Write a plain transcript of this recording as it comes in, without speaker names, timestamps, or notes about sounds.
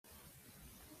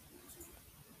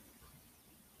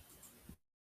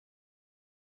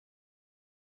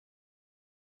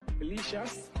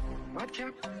Felicia's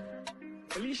Madcap.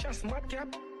 Felicia's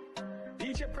Madcap.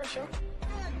 DJ Pressure.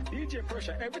 DJ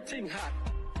Pressure, everything hot.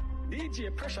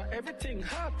 DJ Pressure, everything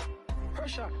hot.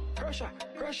 Pressure, pressure,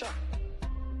 pressure.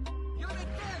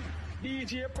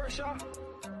 DJ Pressure,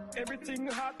 everything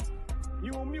hot.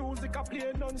 New music I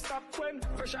play non-stop when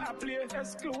Pressure I play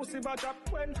exclusive I drop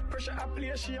when Pressure I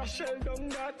play she a shell down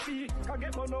that beat. I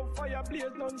get one up fire blaze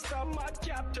non-stop.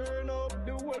 Madcap turn up,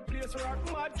 the whole place rock.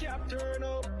 Madcap turn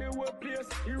up, the whole place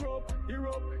erupt,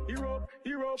 erupt, erupt,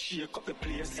 erupt. Shake up the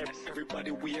place,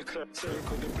 everybody wake up.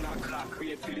 Circle the black,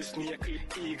 wait for the snake.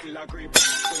 Eagle a grip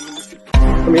when we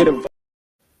sit.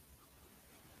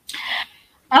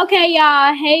 Okay,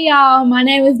 y'all. Hey, y'all. My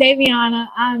name is Davionna.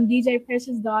 I'm DJ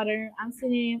Precious' daughter. I'm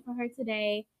sitting in for her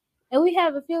today. And we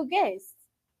have a few guests.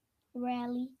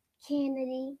 Railey,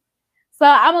 Kennedy. So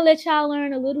I'm going to let y'all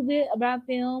learn a little bit about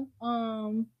them.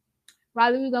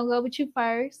 Riley, we're going to go with you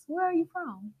first. Where are you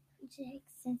from?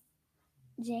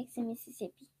 Jackson,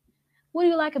 Mississippi. What do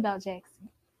you like about Jackson?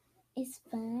 It's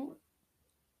fun.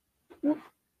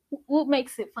 What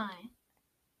makes it fun?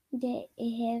 That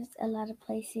it has a lot of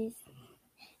places.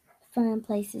 Fun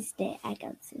places that I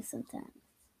go to sometimes.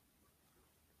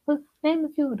 Well, name a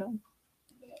few of them.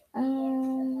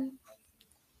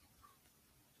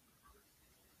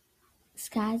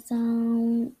 Sky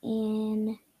Zone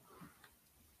and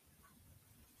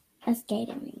a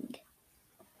skating ring.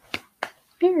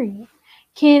 Period.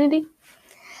 Kennedy,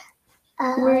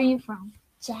 where are you from?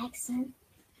 Jackson.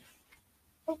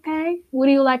 Okay. What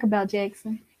do you like about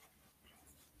Jackson?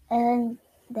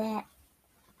 That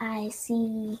I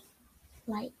see.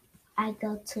 Like I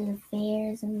go to the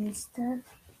fairs and stuff,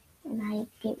 and I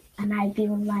be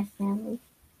with my family.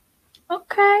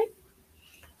 Okay,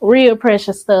 real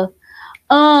precious stuff.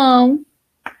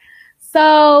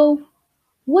 So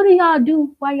what do y'all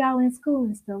do while y'all in school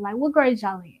and stuff? Like, what grade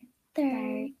y'all in?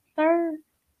 Third.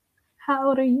 How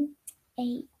old are you?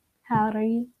 8. How old are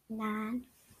you? 9.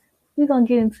 We're gonna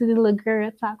get into the little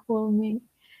girl talk for a minute.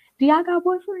 Do y'all got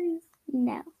boyfriends?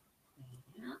 No.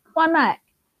 Why not?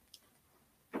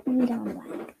 We don't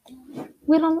like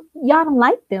them. Y'all don't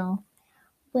like them?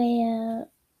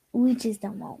 Well, we just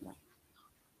don't want one.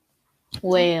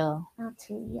 Well, I'm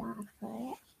too young for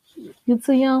that. You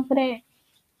too young for that?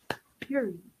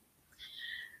 Period.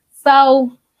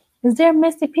 So, is there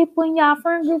messy people in y'all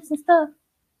friend groups and stuff?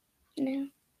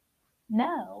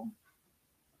 No.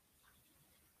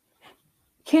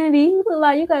 Kennedy, you look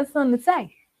like you got something to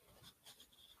say.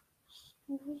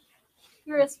 Mm-hmm.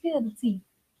 You're a spill the tea.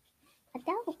 I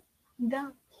don't. You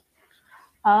don't?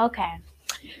 Okay.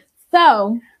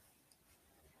 So,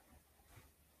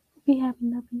 what be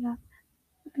happening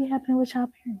with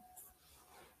y'all parents?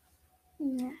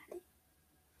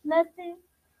 Nothing?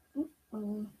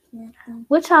 Nothing.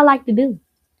 What y'all like to do?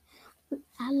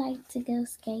 I like to go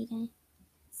skating.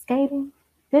 Skating?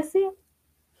 That's it?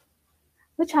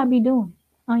 What y'all be doing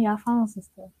on y'all phones and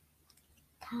stuff?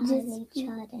 Calling each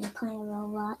other and playing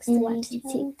Roblox and watching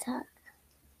TikTok.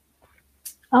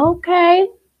 Okay.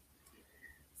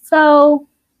 So,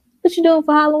 what you doing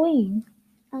for Halloween?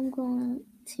 I'm going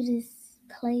to this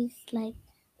place, like,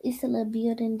 it's a little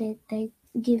building that they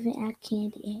giving out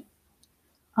candy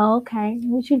at. Okay.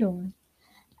 What you doing?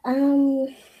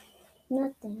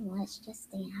 Nothing much, just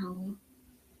staying home.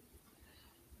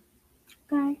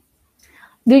 Okay.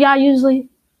 Do y'all usually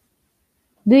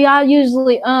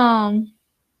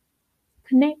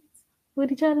connect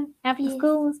with each other after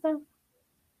school and stuff?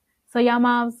 So y'all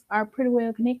moms are pretty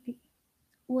well connected?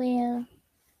 Well,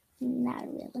 not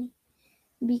really.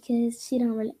 Because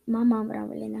my mama don't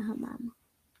really know her mama.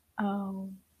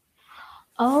 Oh.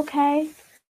 Okay.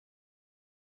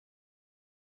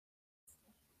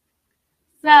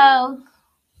 So,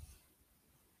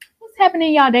 what's happening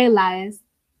in y'all daily lives?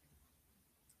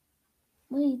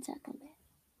 What are you talking about?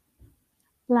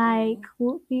 Like,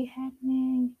 what be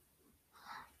happening?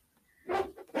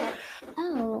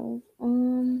 Oh,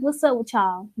 what's up with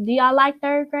y'all? Do y'all like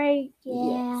third grade?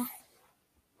 Yeah.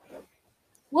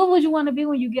 What would you want to be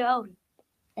when you get older?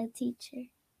 A teacher.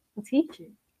 A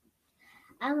teacher?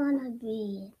 I want to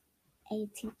be a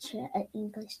teacher, an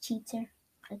English teacher.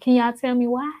 Can y'all tell me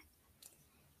why?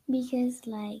 Because,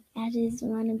 like, I just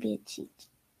want to be a teacher.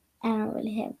 I don't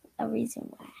really have a reason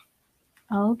why.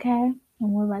 Okay.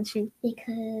 And what about you?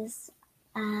 Because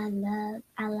I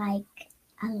like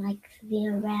being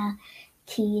around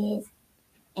kids,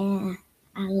 and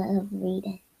I love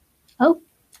reading. Oh,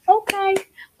 okay.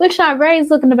 What's y'all grades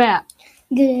looking about?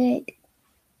 Good.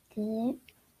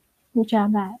 What y'all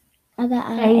got? I got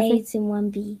all A's and 1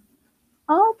 B.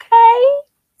 Okay.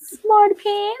 Smarty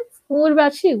pants. What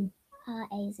about you? All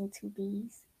A's and 2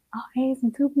 B's. All A's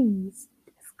and 2 B's.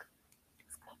 That's good.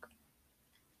 That's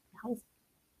good.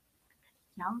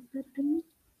 Y'all was better than me.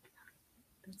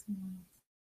 That's me.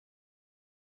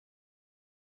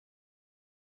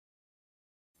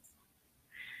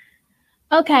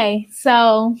 Okay,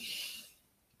 so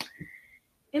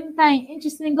anything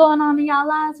interesting going on in y'all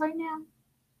lives right now?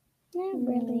 Not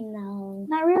really, no.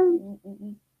 Not really.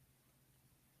 Mm-mm.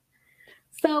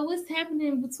 So what's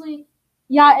happening between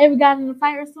y'all? Ever got in a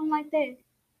fight or something like that?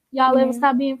 Y'all ever No.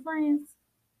 stop being friends?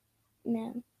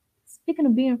 No. Speaking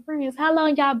of being friends, how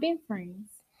long y'all been friends?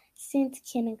 Since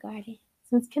kindergarten.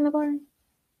 Since kindergarten?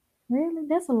 Really?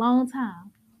 That's a long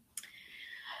time.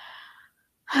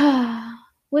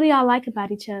 What do y'all like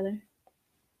about each other?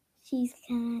 She's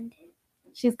kind.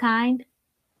 She's kind.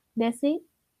 That's it.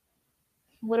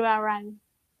 What about Riley?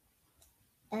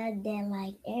 That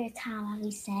like every time I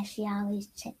be sad, she always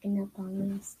checking up on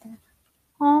me and stuff.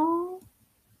 Oh,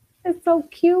 it's so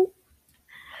cute.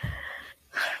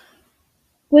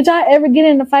 Would y'all ever get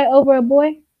in a fight over a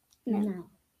boy? No.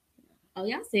 Oh,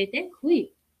 y'all said that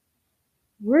quick.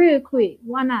 Real quick.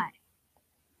 Why not?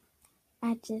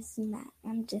 I'm just not.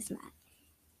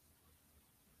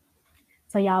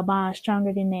 So y'all bond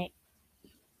stronger than that.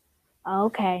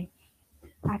 Okay.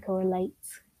 I can relate.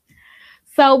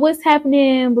 So what's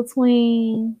happening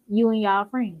between you and y'all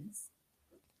friends?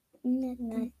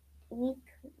 Nothing. We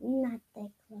not that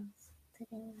close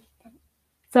together like that.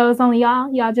 So it's only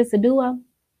y'all? Y'all just a duo?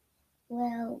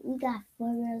 Well, we got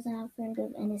 4 girls in our friend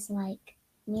group, and it's like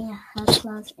me and her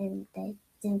close, and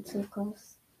them 2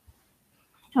 close.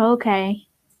 Okay.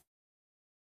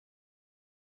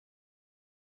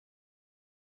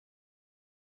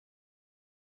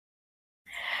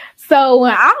 So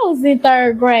when I was in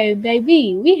 3rd grade,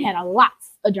 baby, we had a lot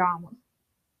of drama.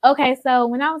 Okay, so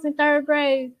when I was in 3rd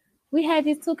grade, we had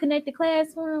these 2 connected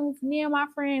classrooms. Me and my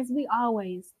friends, we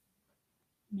always,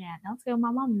 yeah, don't tell my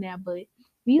mom that, but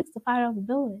we used to fight over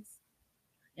boys.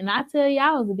 And I tell you,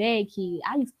 I was a bad kid.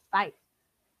 I used to fight.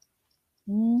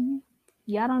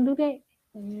 Y'all don't do that?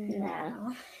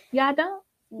 No. Y'all don't?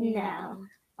 No.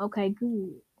 Okay,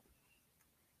 good.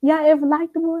 Y'all ever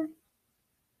liked the boy?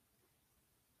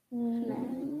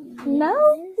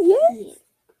 No? Yes?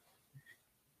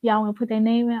 Y'all want to put their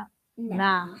name out? No.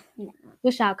 Nah. No.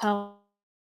 What y'all call?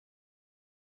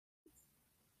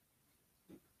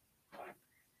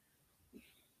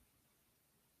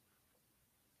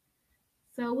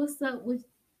 So what's up with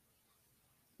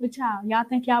y'all? Y'all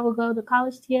think y'all will go to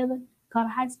college together? Go to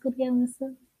high school together and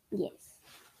stuff? Yes.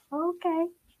 Okay.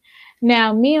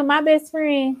 Now, me and my best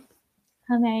friend,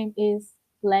 her name is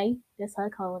Lay. That's her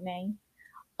code name.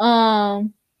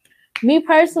 Me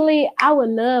personally, I would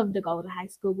love to go to high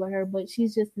school with her, but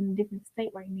she's just in a different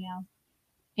state right now.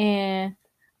 And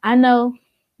I know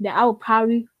that I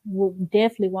would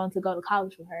definitely want to go to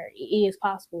college with her. It is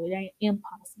possible. It ain't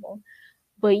impossible.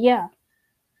 But yeah.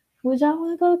 Would y'all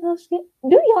want to go to college?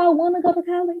 Do y'all want to go to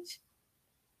college?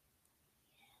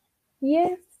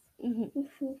 Yes.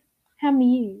 Mm-hmm. How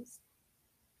many years?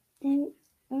 And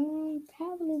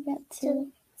probably about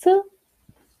 2. 2?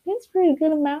 That's a pretty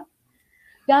good amount.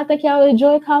 Y'all think y'all would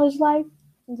enjoy college life?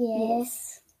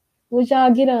 Yes. Would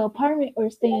y'all get an apartment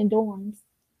or stay in dorms?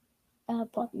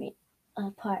 Apartment.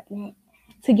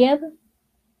 Together?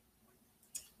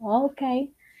 Okay.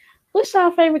 What's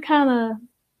y'all favorite kind of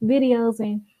videos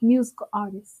and musical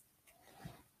artists?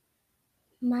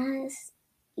 Mine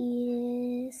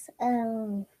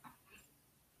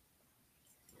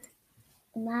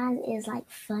is like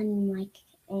Funny Mike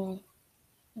and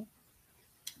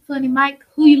Funny Mike,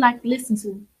 who you like to listen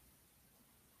to?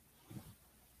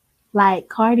 Like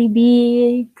Cardi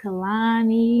B,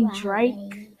 Kalani,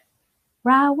 Drake,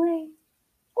 Riley.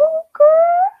 Oh,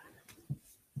 girl.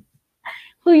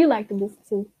 Who you like to listen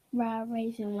to?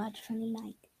 Riley and watch Funny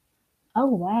Mike. Oh,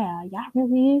 wow. Y'all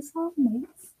really is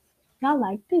soulmates. Y'all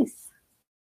like this.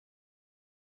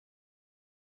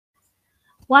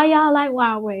 Why y'all like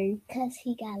Riley? Because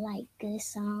he got like good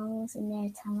songs, and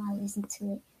every time I listen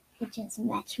to it, it just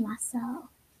match my soul.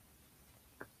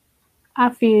 I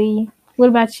feel you. What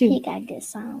about you? He got good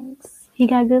songs. He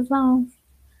got good songs.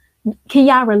 Can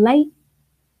y'all relate?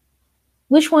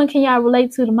 Which one can y'all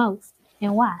relate to the most,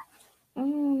 and why?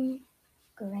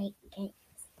 Great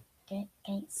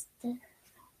gangster.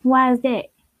 Why is that?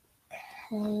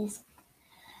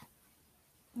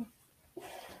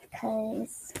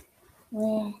 Cause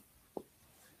when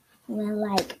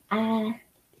like I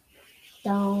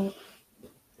don't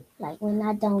when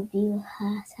I don't be with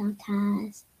her,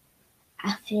 sometimes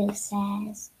I feel sad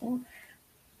and stuff.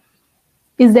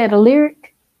 Is that a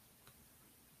lyric?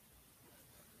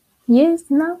 Yes,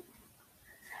 no?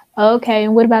 Okay,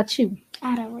 and what about you?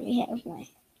 I don't really have one.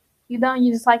 You don't?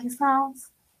 You just like your songs?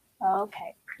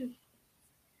 Okay.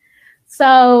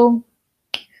 So,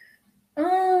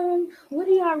 what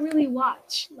do y'all really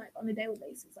watch like on a daily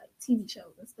basis, like TV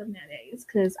shows and stuff nowadays?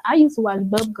 Because I used to watch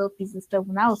Bubble Guppies and stuff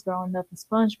when I was growing up, and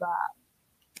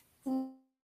SpongeBob.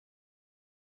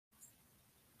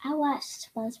 I watch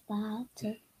SpongeBob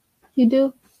too. You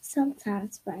do?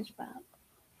 Sometimes SpongeBob.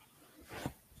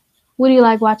 What do you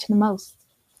like watching the most?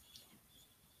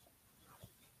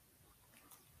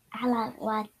 I like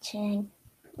watching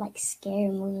like scary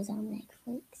movies on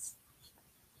Netflix.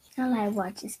 I like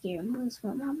watching scary movies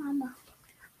with my mama.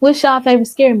 What's y'all favorite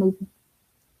scary movie?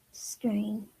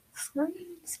 Scream.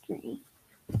 Scream.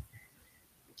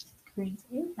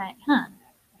 Right, huh?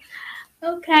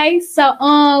 Okay, so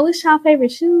what's y'all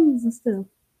favorite shoes and stuff?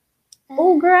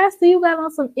 Oh, girl, I see you got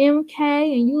on some MK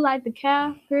and you like the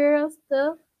cowgirl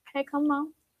stuff. Okay, come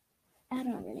on. I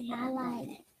don't really have I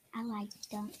like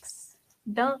dunks.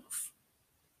 Dunks.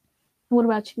 What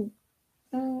about you?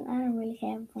 I don't really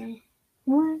have one.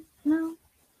 What? No.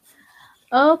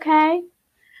 Okay.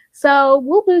 So,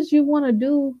 what would you want to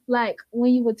do, like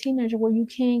when you were a teenager, where you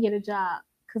can get a job?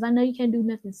 Because I know you can't do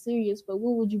nothing serious, but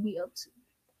what would you be up to?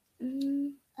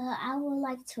 I would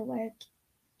like to work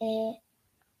at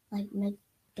like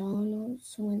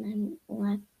McDonald's when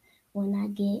I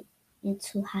get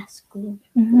into high school.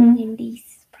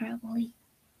 Wendy's probably.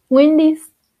 Wendy's?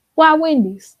 Why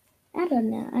Wendy's? I don't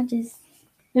know.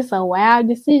 It's a wild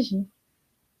decision.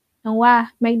 And why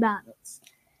McDonald's?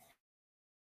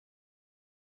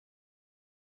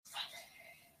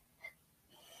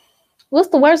 What's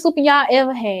the worst whooping y'all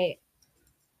ever had?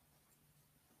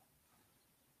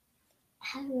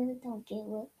 I really don't get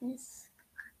whoopings.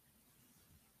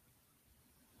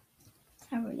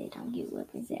 I really don't get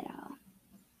whoopings at all.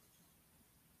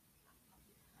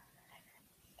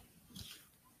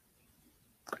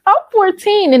 I'm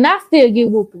 14 and I still get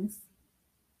whoopings.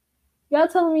 Y'all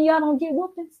telling me y'all don't get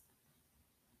whoopings?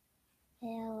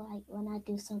 Yeah, like when I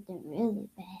do something really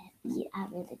bad, I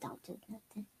really don't do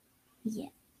nothing. Yeah.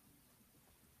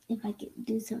 If I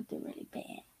do something really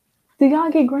bad. Do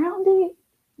y'all get grounded?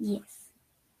 Yes.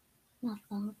 My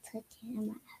phone took it and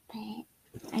my iPad.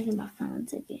 I think my phone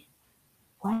took it.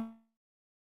 What?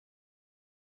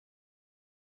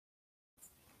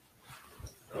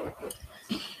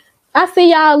 I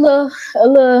see y'all a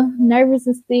little nervous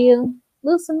and still.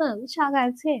 Loosen up. What y'all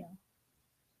gotta tell?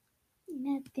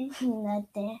 Nothing.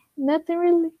 Nothing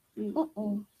really?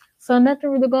 Mm-mm. So nothing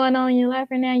really going on in your life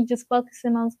right now? You just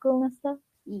focusing on school and stuff?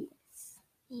 Yes.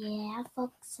 Yeah, I'm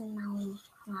focusing on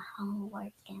my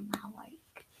homework and my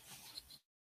work.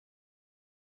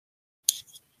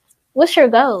 What's your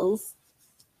goals?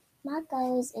 My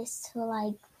goals is to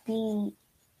like be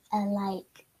a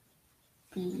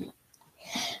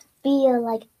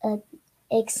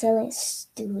excellent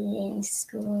student in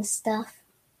school and stuff.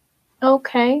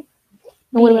 Okay.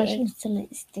 And what about you?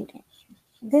 Excellent student.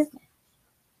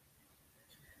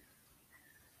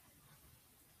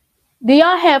 Do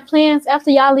y'all have plans after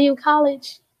y'all leave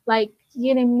college? Like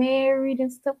getting married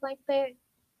and stuff like that?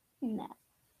 No.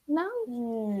 No?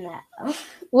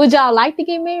 Would y'all like to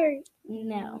get married?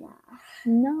 No.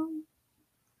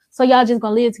 So y'all just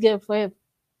gonna live together forever?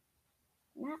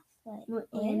 Not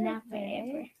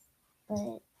forever.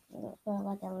 But for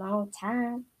like a long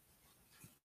time.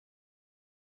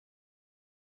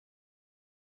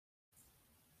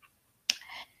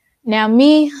 Now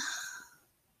me,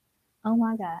 oh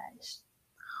my gosh.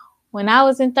 When I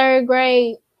was in 3rd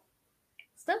grade,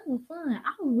 stuff was fun.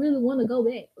 I really want to go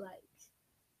back. Like,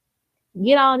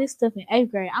 get all this stuff in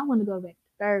 8th grade. I want to go back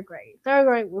to 3rd grade. 3rd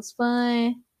grade was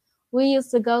fun. We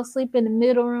used to go sleep in the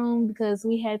middle room because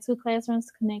we had 2 classrooms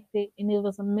connected and it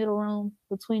was a middle room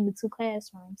between the 2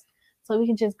 classrooms. So we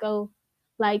could just go,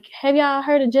 like, have y'all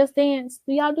heard of Just Dance?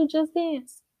 Do y'all do Just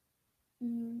Dance?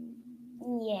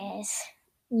 Yes.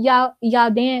 Y'all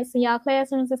dance in y'all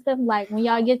classrooms and stuff, like when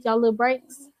y'all get y'all little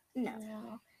breaks? No.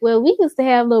 Well, we used to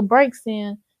have little breaks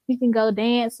in. You can go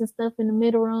dance and stuff in the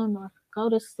middle room or go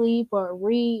to sleep or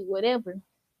read, whatever.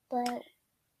 But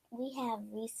we have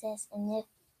recess, and if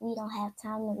we don't have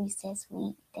time to recess,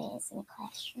 we dance in the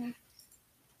classroom.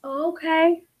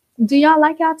 Okay. Do y'all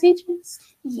like y'all teachers?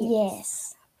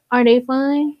 Yes. Are they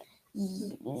fun?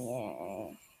 Yeah.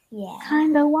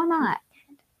 Kinda. Why not?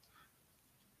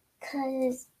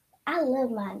 Because I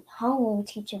love my homeroom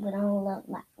teacher, but I don't love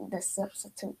the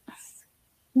substitutes.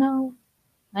 No.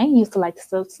 I ain't used to like the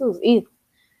substitutes either.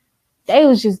 They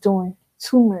was just doing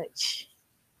too much.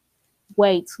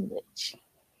 Way too much.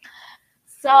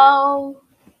 So,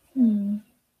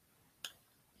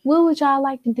 what would y'all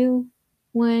like to do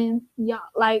when y'all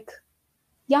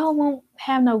won't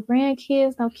have no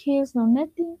grandkids, no kids, no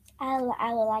nothing? I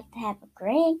would like to have a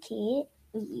grandkid.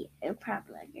 Yeah,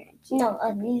 probably a grandkid. No,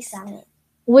 at least I mean.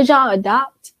 Would y'all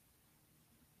adopt?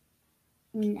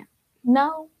 No.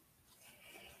 No?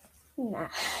 Nah.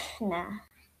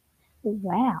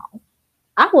 Wow.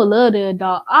 I would love to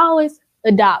adopt. I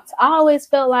always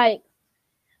felt like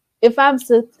if I'm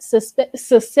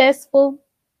successful,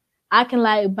 I can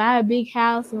like buy a big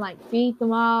house and like feed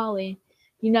them all and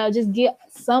just get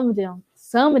some of them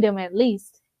at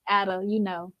least out of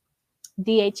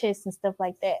DHS and stuff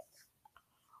like that.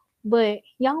 But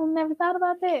y'all never thought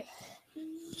about that?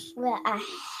 Well, I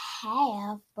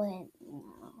have, but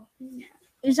no.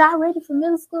 Is y'all ready for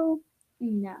middle school?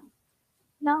 No.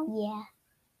 Yeah.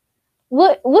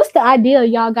 What's the idea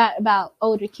y'all got about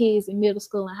older kids in middle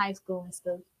school and high school and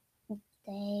stuff?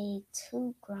 They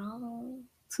too grown.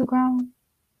 Too grown?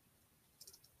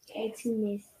 They too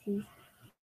messy.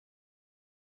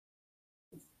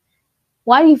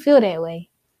 Why do you feel that way?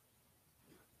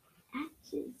 I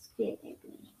just feel that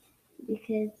way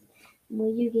because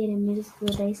when you get in middle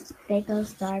school, they go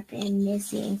start being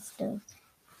messy and stuff.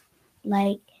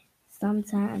 Like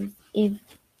sometimes, if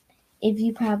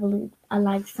you probably are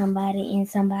like somebody and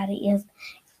somebody else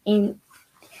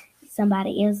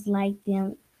like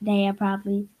them, they'll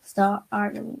probably start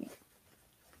arguing.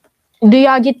 Do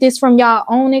y'all get this from y'all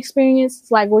own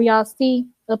experience? Like what y'all see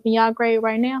up in y'all grade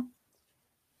right now?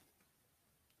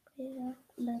 Yeah,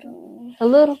 little. A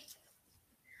little.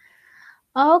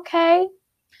 Okay.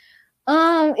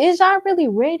 Is y'all really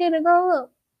ready to grow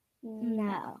up?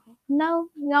 No. No?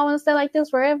 Y'all want to stay like this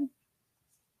forever?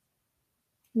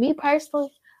 Me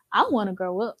personally, I want to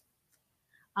grow up.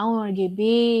 I want to get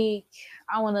big.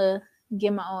 I want to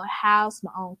get my own house,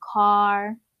 my own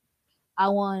car. I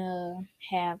want to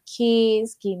have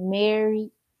kids, get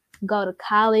married, go to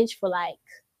college for like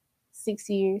 6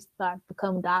 years so I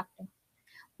become a doctor.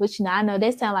 Which I know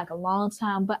that sounds like a long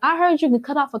time, but I heard you can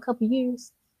cut off a couple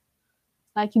years.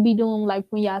 Like you be doing like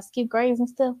when y'all skip grades and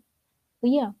stuff. But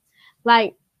yeah,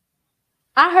 like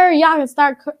I heard y'all can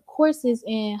start courses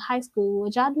in high school.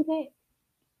 Would y'all do that?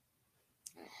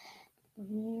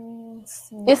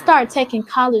 It start taking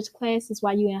college classes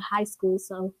while you're in high school,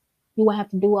 so you won't have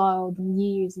to do all the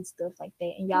years and stuff like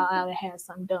that, and y'all ought to have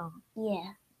something done.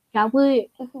 Yeah. Y'all would?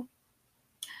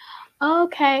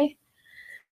 Okay.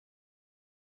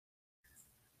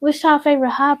 What's y'all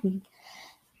favorite hobby?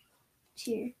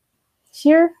 Cheer.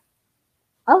 Cheer?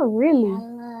 Oh, really?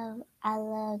 I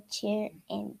love cheer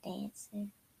and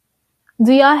dancing.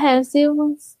 Do y'all have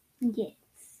siblings? Yes.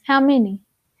 How many?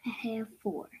 I have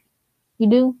 4. You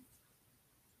do?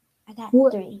 I got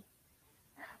What? 3.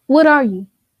 What are you?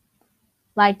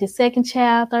 Like the second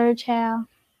child, third child?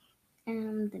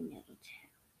 I'm the middle child.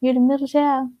 You're the middle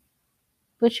child?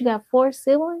 But you got 4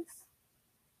 siblings?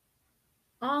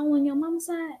 All on your mom's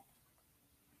side?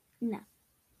 No.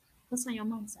 What's on your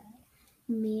mom's side?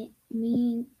 Me,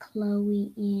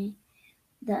 Chloe, and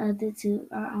the other 2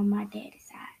 are on my daddy's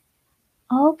side.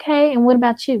 Okay, and what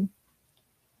about you?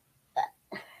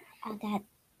 I got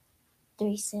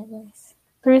 3 siblings.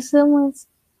 3 siblings?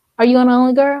 Are you the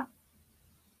only girl?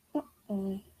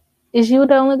 Is you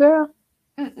the only girl?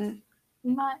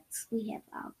 Not. We have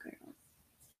all girls.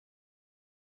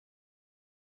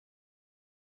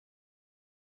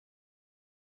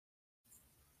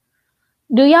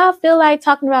 Do y'all feel like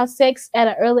talking about sex at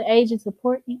an early age is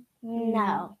important?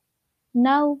 No.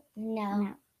 No?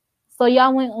 No. So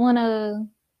y'all want to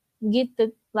get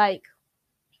the, like,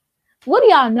 what do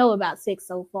y'all know about sex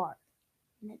so far?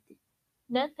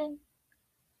 Nothing?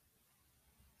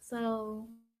 So,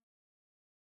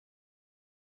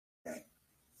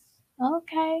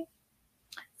 okay.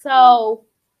 So,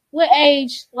 what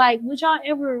age, like, would y'all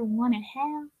ever want to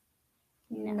have?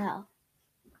 No.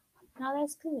 No,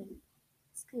 that's good.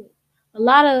 That's good. A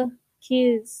lot of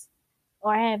kids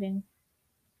are having,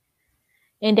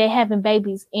 and they having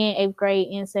babies in 8th grade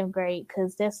and 7th grade,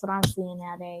 because that's what I'm seeing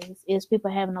nowadays, is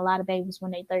people having a lot of babies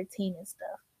when they 13 and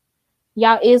stuff.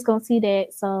 Y'all is going to see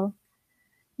that, so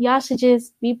y'all should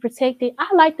just be protected.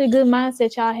 I like the good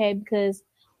mindset y'all had, because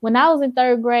when I was in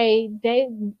 3rd grade,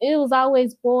 it was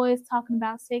always boys talking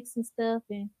about sex and stuff,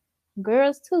 and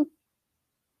girls too.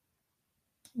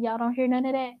 Y'all don't hear none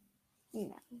of that?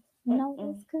 No. No,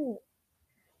 that's good.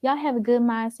 Y'all have a good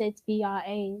mindset to be y'all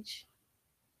age.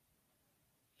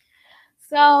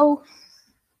 So,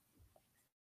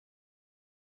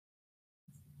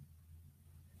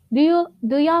 do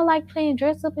y'all like playing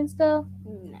dress up and stuff?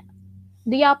 No.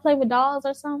 Do y'all play with dolls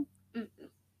or something?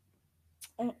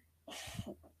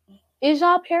 Is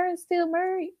y'all parents still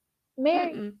married?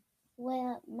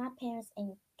 Well, my parents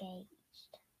engaged.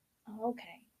 Oh,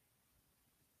 okay.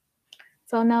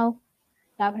 So no,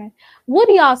 y'all parents. What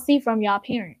do y'all see from y'all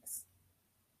parents?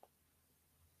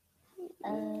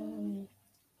 Um,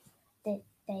 that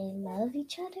they love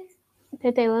each other.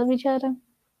 That they love each other?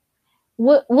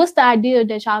 What's the idea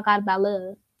that y'all got about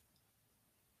love?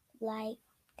 Like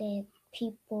that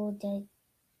people that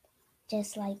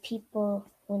just like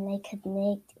people when they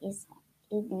connect, it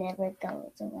never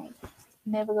goes away.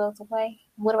 Never goes away.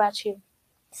 What about you?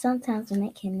 Sometimes when they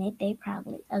connect, they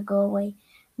probably go away,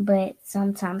 but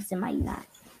sometimes it might not.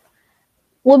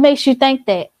 What makes you think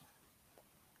that?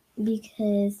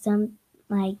 Because some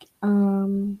like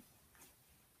I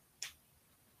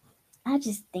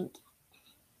just think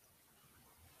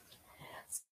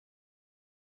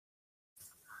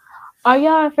Are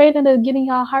y'all afraid of getting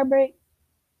y'all heartbreak?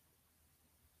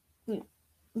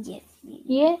 yes.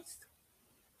 Yes.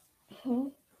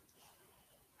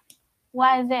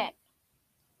 Why is that?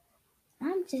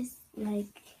 I'm just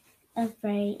like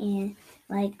afraid and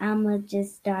like I'ma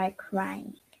just start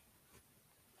crying.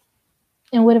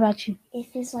 And what about you?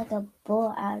 If it's like a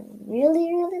boy I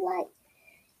really really like,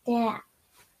 then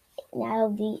I'll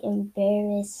be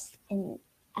embarrassed and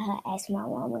I'll ask my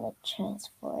mama to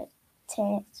transfer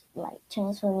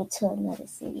me to another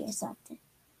city or something.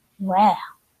 Wow.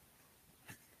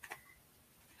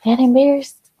 That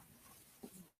embarrassed?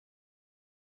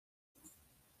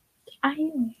 I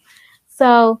am.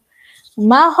 So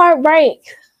my heartbreak.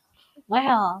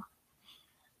 Wow.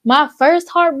 My first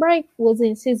heartbreak was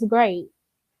in 6th grade.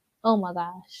 Oh my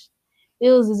gosh.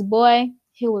 It was this boy.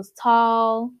 He was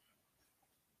tall,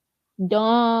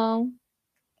 dumb,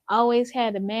 always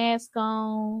had a mask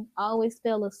on, always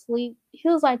fell asleep. He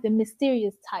was like the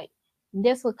mysterious type.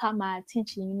 That's what caught my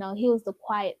attention. He was the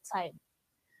quiet type.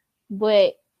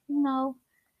 But,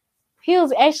 he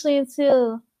was actually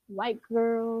into white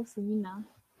girls, and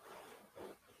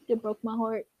it broke my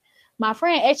heart. My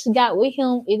friend actually got with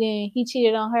him, and then he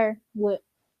cheated on her with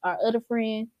our other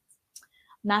friend.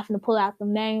 Not gonna pull out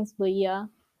them names, but yeah.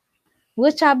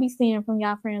 What y'all be seeing from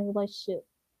y'all friends' relationship?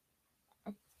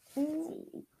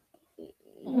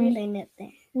 Really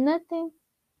nothing. Nothing.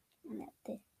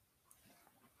 Nothing.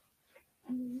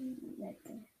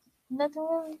 Nothing.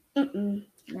 Nothing really.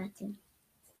 Nothing.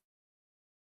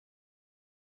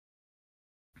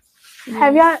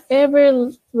 Have y'all ever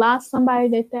lost somebody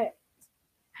that?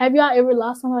 Have y'all ever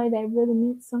lost somebody that really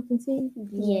meant something to you?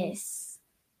 Yes.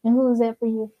 And who was that for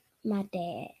you? My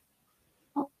dad.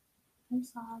 Oh, I'm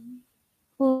sorry.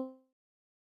 Who?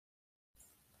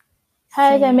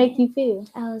 How did that make you feel?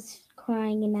 I was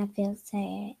crying and I felt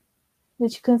sad.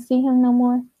 That you couldn't see him no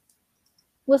more?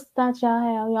 What's the thoughts y'all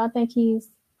have? Y'all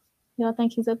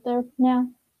think he's up there now?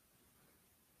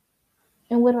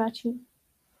 And what about you?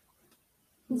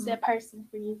 Who's that person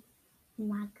for you?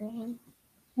 My granny.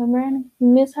 Your granny? You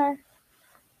miss her?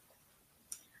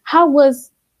 How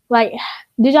was, like,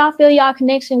 did y'all feel y'all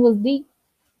connection was deep?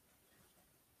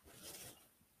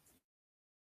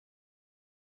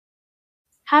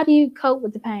 How do you cope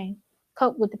with the pain?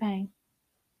 Cope with the pain.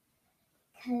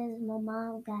 Cause my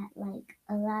mom got like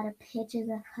a lot of pictures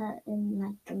of her in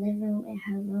like the living room in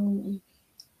her room, and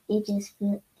it just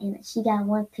feel. And she got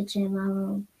one picture in my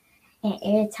room, and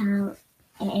every time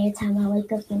I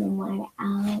wake up in the morning, I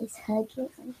always hug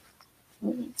it.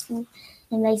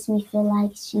 It makes me feel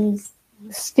like she's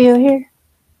Still here?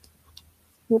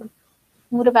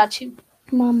 What about you?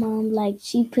 My mom, like,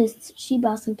 she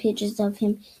bought some pictures of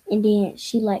him and then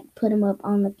she like put him up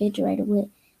on the refrigerator with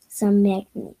some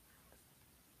magnet.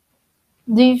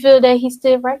 Do you feel that he's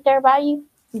still right there by you?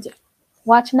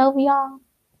 Watching over y'all?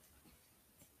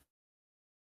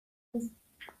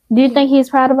 Do you think he's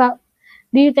proud about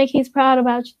do you think he's proud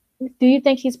about do you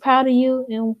think he's proud of you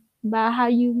and about how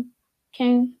you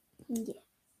came? Yeah.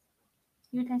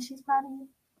 You think she's proud of you?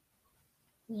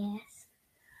 yes.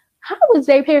 How was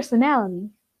their personality?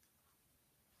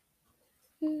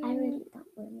 I really don't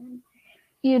remember.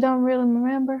 You don't really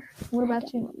remember? What I about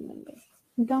don't you? remember.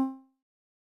 You don't?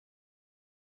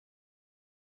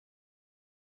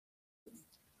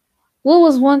 What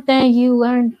was one thing you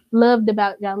loved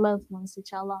about your loved ones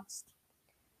that y'all lost?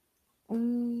 I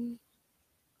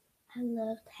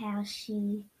loved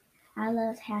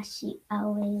how she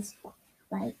always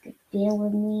like been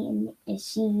with me, and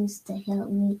she used to help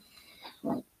me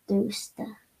like through stuff.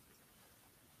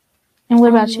 And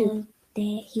what I about you? loved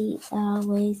that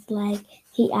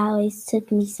he always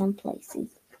took me some places.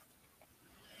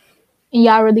 And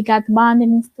y'all really got the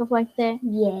bonding and stuff like that?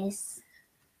 Yes.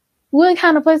 What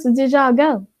kind of places did y'all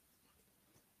go?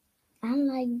 I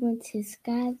like went to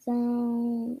Sky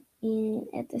Zone and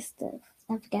other stuff.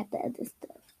 I forgot the other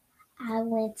stuff. I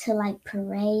went to like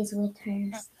parades with her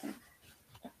and stuff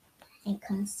and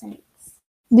concerts.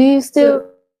 Do you still?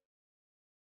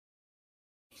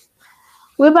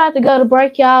 We're about to go to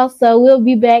break, y'all, so we'll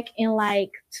be back in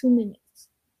like 2 minutes.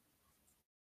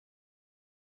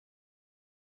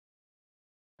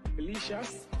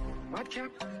 Felicia's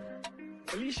Madcap.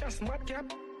 Felicia's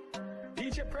Madcap.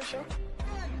 DJ Pressure.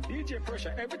 DJ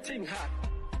Pressure, everything hot.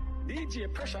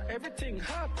 DJ Pressure, everything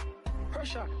hot.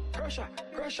 Pressure, pressure,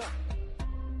 pressure.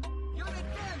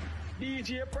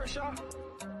 DJ Pressure,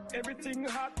 everything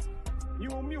hot.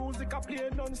 New music I play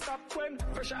non-stop when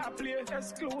Pressure I play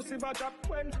exclusive I drop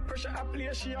when Pressure I play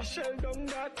she a shell down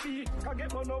that beat. I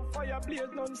get one up fire blaze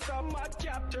non-stop.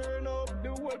 Madcap turn up, the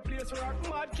whole place rock.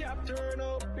 Madcap turn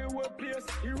up, the whole place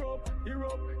Europe,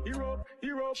 Europe, Europe,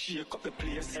 Europe. Shake up the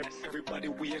place, everybody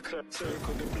wake up.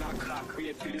 Circle the block,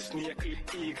 wait for the snake.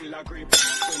 Eagle a grip.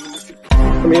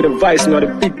 I made a vice, not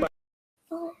a big.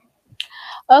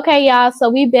 Okay, y'all, so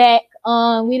we back.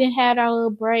 We didn't have our little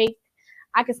break.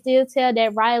 I could still tell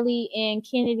that Riley and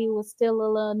Kennedy was still a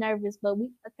little nervous, but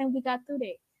I think we got through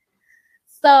that.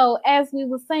 So as we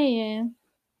were saying,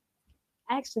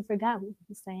 I actually forgot what we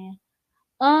were saying.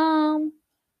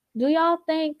 Do y'all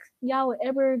think y'all would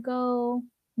ever go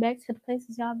back to the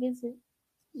places y'all visit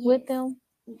with them?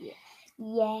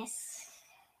 Yes.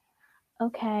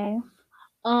 Okay.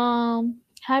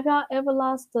 Have y'all ever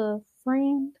lost a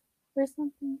friend or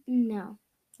something? No.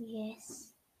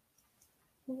 Yes.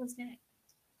 What was that?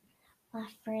 My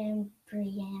friend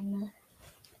Brianna.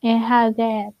 And how did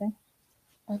that happen?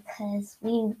 Because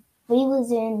we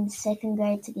was in 2nd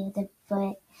grade together,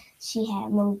 but she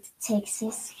had moved to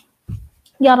Texas.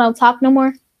 Y'all don't talk no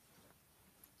more?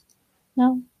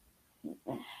 No?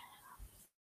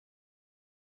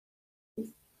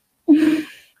 I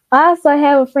also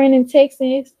have a friend in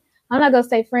Texas. I'm not gonna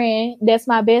say friend. That's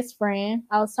my best friend.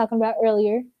 I was talking about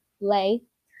earlier, Lay.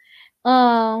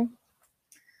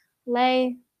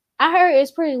 Lay. I heard it's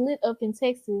pretty lit up in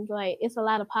Texas. Like it's a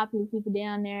lot of popular people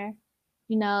down there.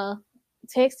 You know,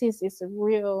 Texas is a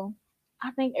real.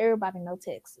 I think everybody know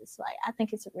Texas. Like I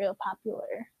think it's a real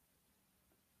popular.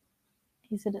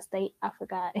 Is it a state? I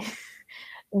forgot,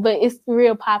 but it's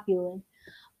real popular.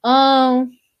 How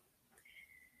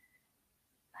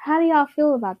do y'all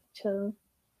feel about each other?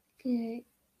 Good.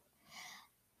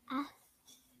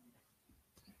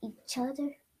 Each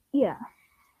other? Yeah.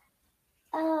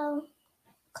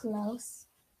 Close.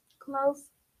 Close.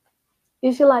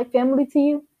 Is she like family to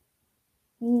you?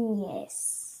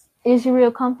 Yes. Is she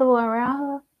real comfortable around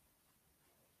her?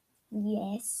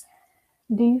 Yes.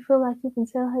 Do you feel like you can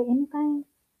tell her anything?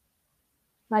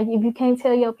 Like if you can't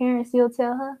tell your parents, you'll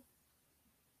tell her?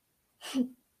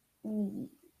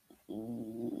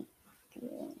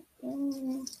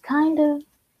 Kind of.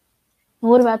 And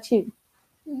what about you?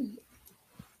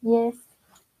 Yes.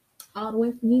 All the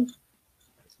way from you.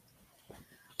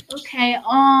 Okay,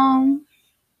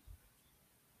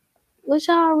 what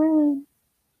y'all really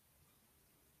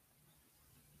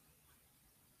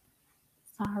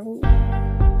sorry.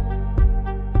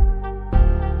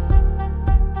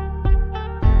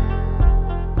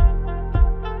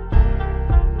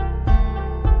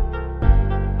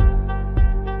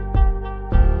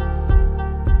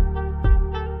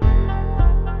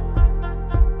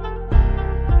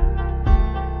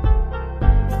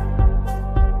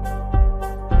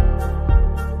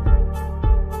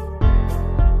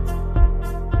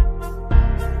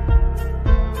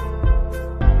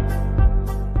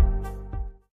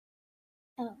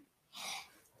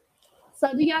 So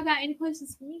do y'all got any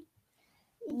questions for me?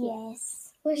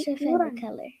 Yes. What's your favorite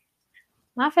color?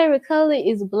 My favorite color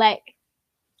is black.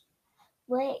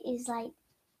 What is like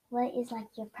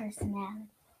your personality?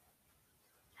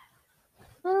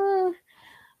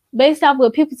 Based off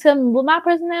what people tell me what my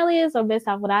personality is, or based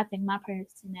off what I think my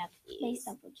personality is? Based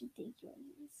off what you think yours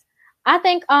is. I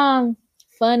think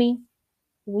funny,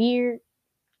 weird,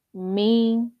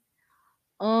 mean.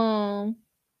 I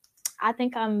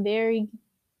think I'm very,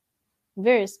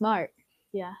 very smart.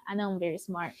 Yeah, I know I'm very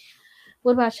smart.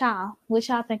 What about y'all? What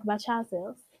y'all think about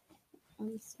yourselves?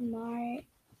 I'm smart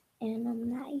and I'm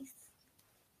nice.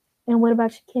 And what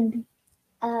about you, Kennedy?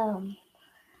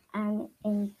 I'm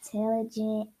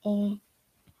intelligent and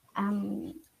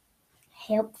I'm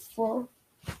helpful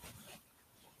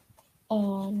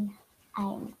and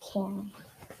I'm caring.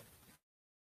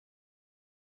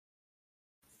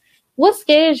 What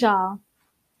scares y'all?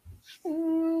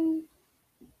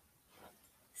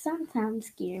 Sometimes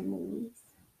scary movies.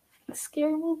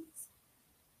 Scary movies?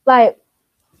 Like,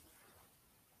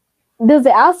 Does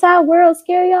the outside world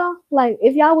scare y'all? Like,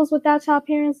 if y'all was without y'all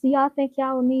parents, do y'all think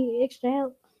y'all would need extra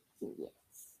help? Yes.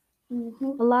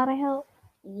 A lot of help?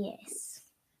 Yes.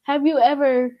 Have you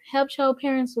ever helped your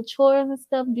parents with chores and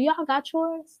stuff? Do y'all got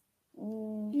chores?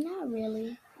 Not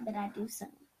really, but I do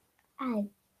some. I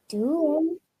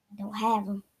do. I don't have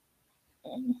them.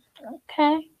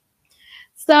 Okay.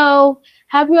 So,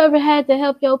 have you ever had to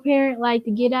help your parent, like,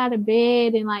 to get out of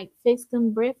bed and, like, fix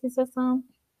them breakfast or something?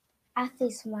 I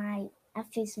fix my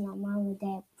mom and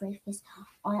dad breakfast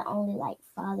on only like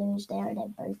Father's Day or their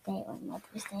birthday or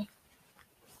Mother's Day.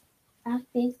 I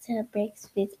fix her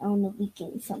breakfast on the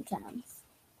weekend sometimes.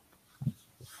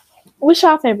 What's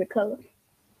your favorite color?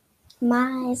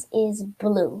 Mine is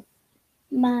blue.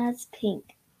 Mine's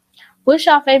pink. What's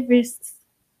your favorite,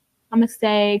 I'm going to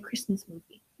say, Christmas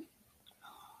movie?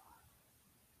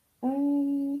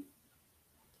 Home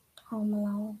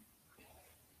Alone.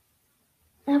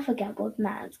 I forgot what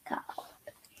mine's called.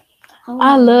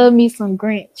 I love me some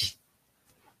Grinch.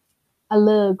 I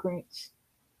love Grinch.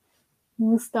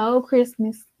 You stole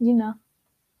Christmas, you know.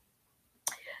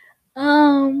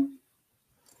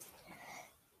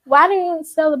 Why do you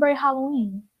celebrate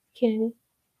Halloween, Kennedy?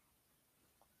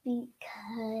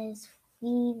 Because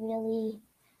we really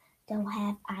don't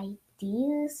have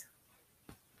ideas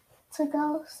to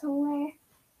go somewhere.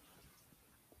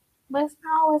 But it's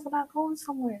not always about going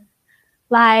somewhere.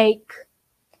 Like,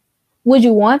 would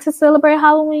you want to celebrate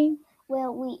Halloween?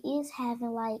 Well, we is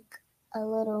having like a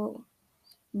little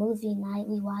movie night.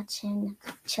 We watching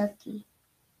Chucky.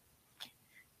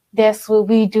 That's what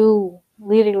we do,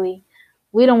 literally.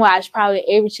 We don't watch probably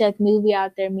every Chuck movie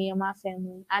out there, me and my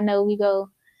family. I know we go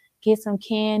get some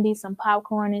candy, some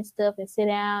popcorn and stuff, and sit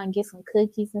down and get some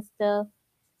cookies and stuff.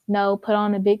 No, put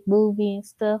on a big movie and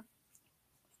stuff.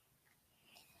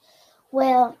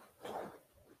 Well,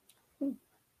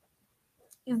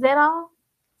 is that all?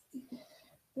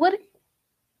 What?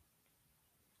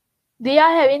 Do y'all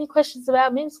have any questions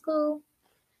about middle school?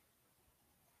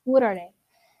 What are they?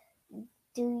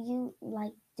 Do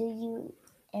you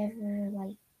ever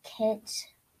like catch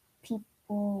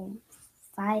people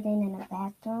fighting in a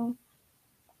bathroom?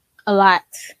 A lot.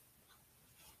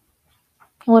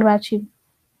 What about you?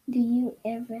 Do you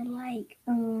ever like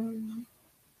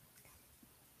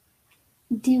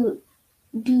do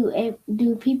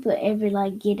people ever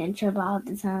like get in trouble all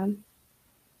the time?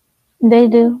 They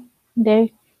do.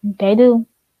 They do.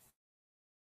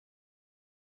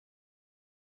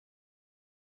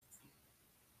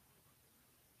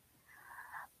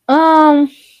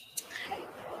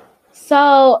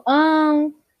 So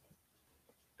I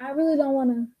really don't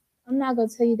wanna I'm not gonna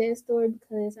tell you that story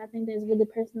because I think that's really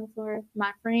personal for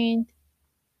my friend.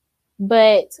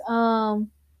 But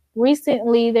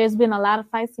recently there's been a lot of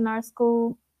fights in our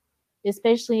school,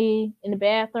 especially in the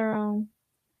bathroom.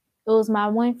 It was my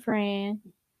one friend.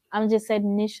 I'm just saying the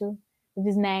initial of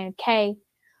his name, K.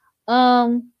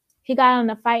 He got in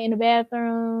a fight in the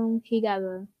bathroom. He got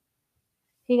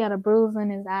a bruise on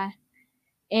his eye.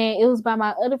 And it was by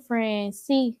my other friend,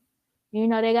 C. You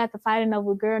know, they got the fighting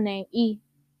over a girl named E.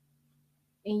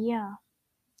 And yeah,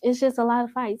 it's just a lot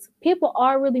of fights. People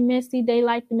are really messy. They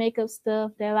like to make up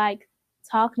stuff. They like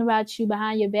talking about you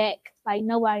behind your back. Like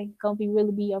nobody gonna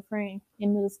really be your friend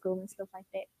in middle school and stuff like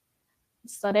that.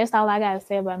 So that's all I gotta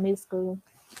say about middle school.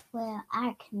 Well,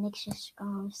 our connection's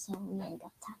strong, so we ain't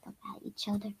gonna talk about each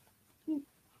other.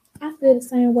 I feel the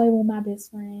same way with my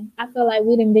best friend. I feel like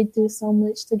we done been through so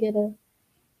much together.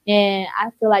 And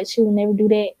I feel like she would never do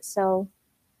that. So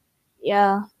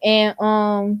yeah. And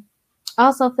I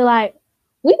also feel like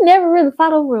we never really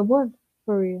fought over a boy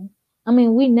for real. I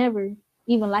mean, we never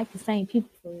even liked the same people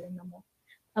for real no more.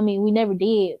 I mean, we never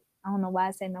did. I don't know why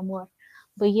I say no more.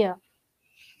 But yeah.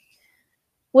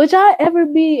 Would y'all ever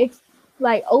be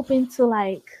like open to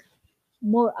like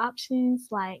more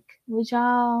options? Like, would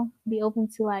y'all be open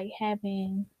to like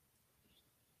having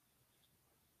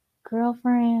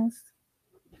girlfriends?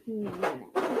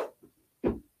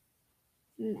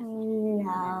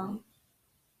 No.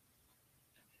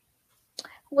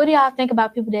 What do y'all think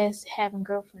about people that's having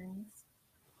girlfriends?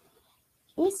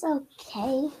 It's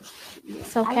okay.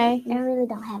 It's okay. I really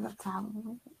don't have a problem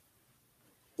with it.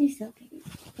 It's okay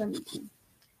for me too.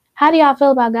 How do y'all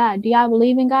feel about God? Do y'all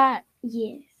believe in God?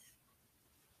 Yes.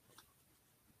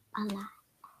 A lot.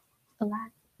 A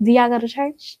lot. Do y'all go to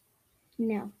church?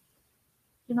 No.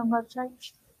 You don't go to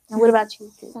church? And what about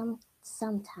you?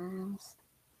 Sometimes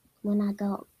when I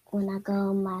go with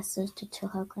my sister to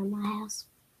her grandma's house.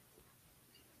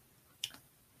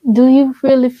 Do you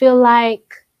really feel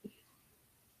like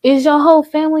is your whole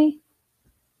family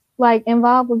like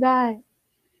involved with God?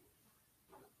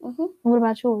 Mm-hmm. What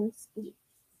about yours? Yes.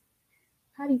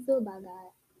 How do you feel about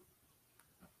God?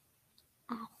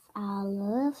 I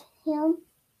love him,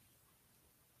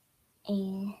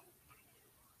 and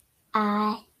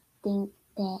I think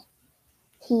that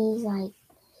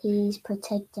he's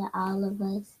protected all of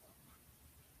us.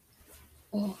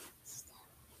 And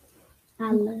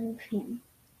I love him.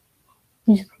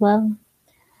 You just love him.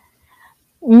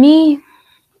 Me,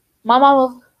 my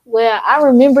mama. Well, I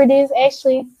remember this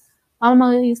actually. My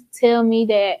mama used to tell me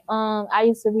that I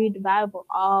used to read the Bible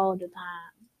all the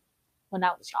time when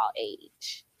I was y'all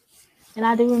age, and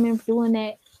I do remember doing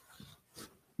that.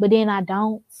 But then I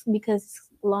don't because it's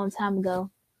a long time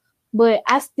ago. But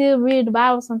I still read the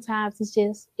Bible sometimes. It's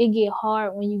just it get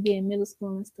hard when you get in middle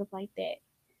school and stuff like that.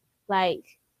 Like,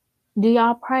 do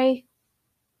y'all pray?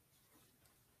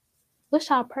 What's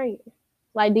y'all prayer?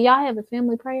 Like, do y'all have a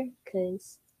family prayer?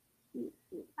 Cause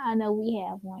I know we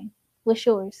have one. What's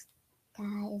yours?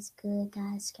 God is good.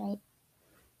 God is great.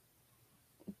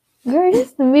 Girl,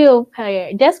 that's the real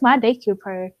prayer. That's my daycare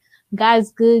prayer.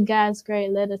 God's good, God's great.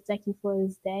 Let us thank you for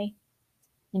this day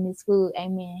and this food.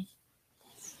 Amen.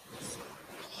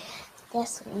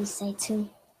 That's what we say too.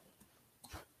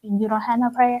 And you don't have no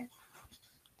prayer?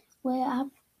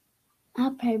 Well, I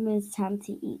pray when it's time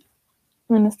to eat.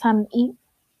 When it's time to eat?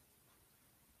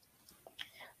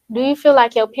 Do you feel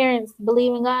like your parents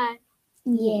believe in God?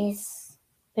 Yes.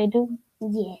 They do?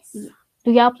 Yes.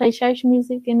 Do y'all play church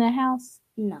music in the house?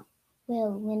 No.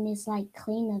 Well, when it's like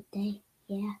cleanup day,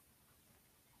 yeah.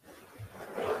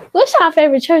 What's your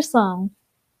favorite church song?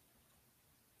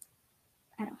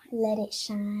 I don't Let It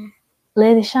Shine.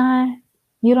 Let It Shine?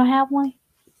 You don't have one?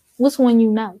 What's one you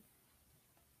know?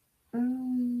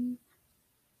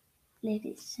 Let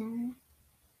It Shine.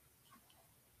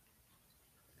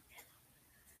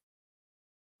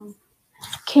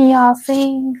 Can y'all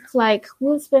sing? Like,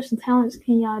 what special talents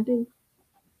can y'all do?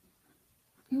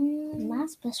 My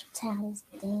special talent is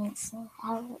dancing. I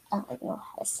don't know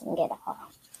how to sing at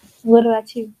all. What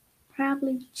about you?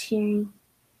 Probably cheering.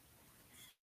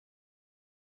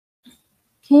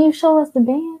 Can you show us the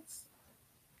dance?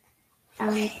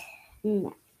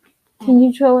 No. Can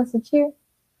you show us a cheer?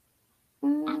 I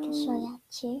can show you how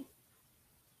to cheer.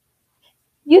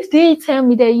 You did tell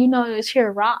me that you know to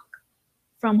cheer rock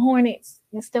from Hornets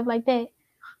and stuff like that.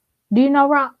 Do you know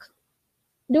rock?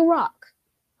 Do rock.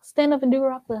 Stand up and do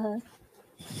rock with her.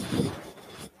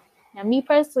 Now, me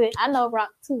personally, I know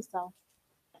rock too, so.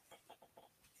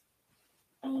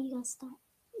 When you gonna start?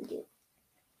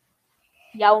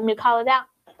 Y'all want me to call it out?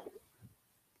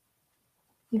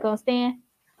 You gonna stand?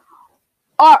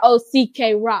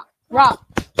 R-O-C-K, rock. Rock.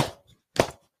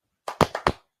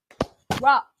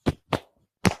 Rock.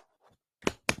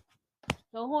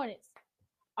 The Hornets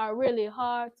are really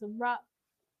hard to rock.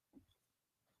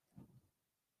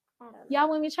 Y'all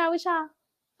want me to try with y'all?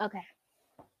 Okay.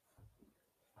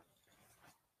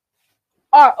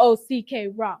 R-O-C-K,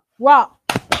 rock. Rock.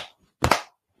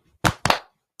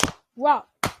 Rock.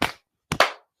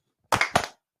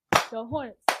 The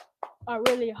Hornets are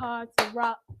really hard to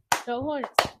rock. The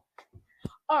Hornets.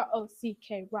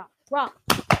 R-O-C-K, rock. Rock.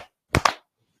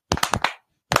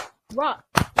 Rock.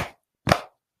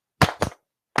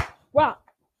 Rock.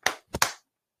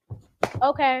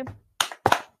 Okay.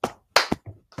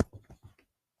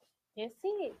 That's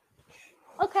it.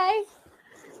 Okay.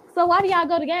 So why do y'all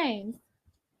go to games?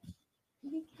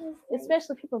 Because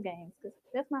Especially people games. Cause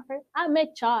that's my first. I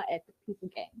met y'all at the people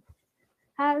game.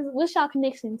 What's y'all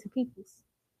connection to people's?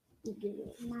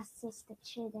 my sister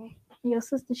cheater. Your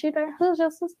sister shooter? Who's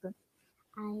your sister?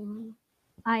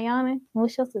 Ayana.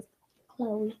 What's your sister?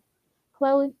 Chloe.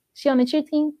 Chloe. She on the cheer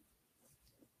team?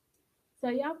 So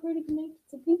y'all pretty connected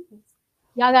to people's.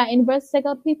 Y'all got any brothers that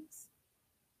go to people's?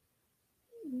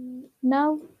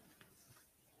 No?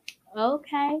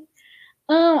 Okay.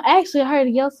 I actually heard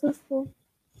of your sister.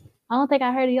 I don't think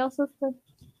I heard of your sister.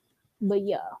 But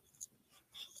yeah.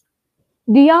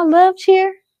 Do y'all love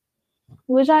cheer?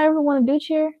 Would y'all ever want to do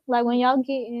cheer? Like when y'all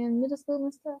get in middle school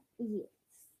and stuff? Yes.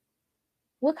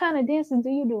 What kind of dances do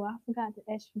you do? I forgot to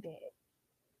ask you that.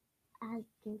 I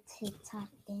do TikTok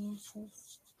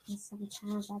dances, and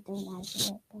sometimes I do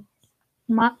majorette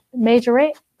dances.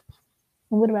 Majorette?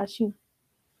 And what about you?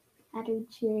 I do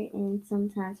cheer and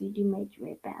sometimes we do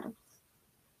majorette battles.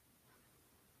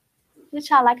 What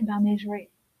y'all like about majorette?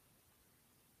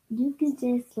 You could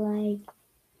just dance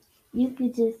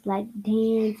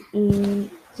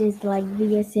and just like be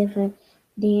yourself and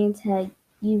dance how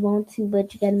you want to,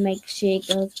 but you gotta make sure it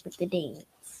goes with the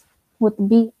dance. With the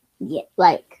beat? Yeah.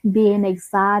 Like being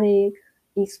exotic,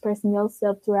 expressing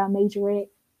yourself throughout majorette.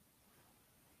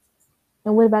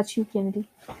 And what about you, Kennedy?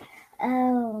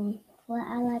 What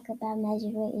I like about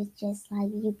Magic Red is just like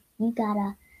you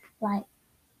gotta like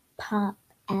pop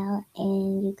out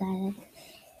and you gotta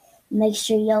make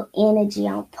sure your energy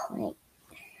on point.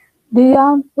 Do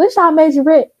y'all? What's y'all major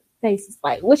red faces?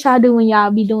 Like, what y'all do when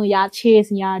y'all be doing y'all cheers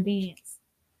and y'all dance?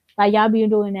 Like, y'all be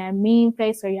doing that mean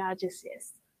face or y'all just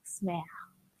smile?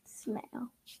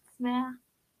 Smell. Smile.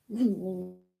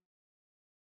 Mm-hmm.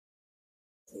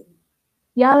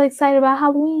 Y'all excited about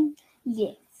Halloween?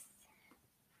 Yes.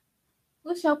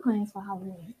 What's your plans for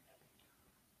Halloween?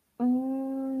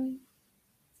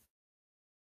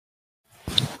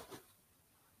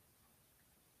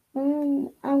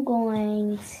 I'm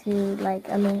going to like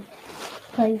a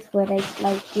place where they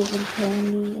like giving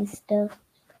candy and stuff.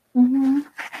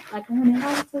 Like a haunted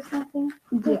house or something?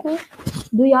 Yeah.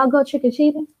 Do y'all go trick or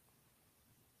treating?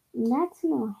 Not to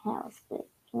no house, but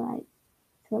like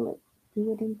to like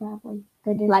do it in Broadway.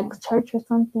 Like church or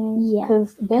something? Yeah.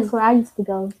 Because that's where I used to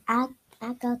go. I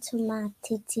go to my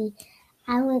TT.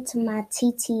 I went to my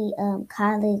TT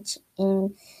college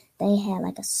and they had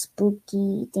like a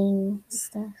spooky thing and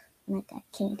stuff. And I got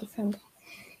candy from that.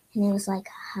 And it was like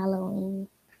Halloween,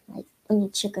 like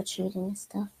trick or treating and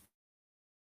stuff.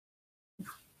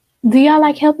 Do y'all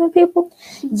like helping people?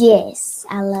 Yes,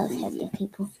 I love helping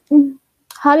people.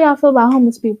 How do y'all feel about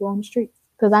homeless people on the streets?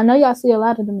 Because I know y'all see a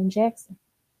lot of them in Jackson.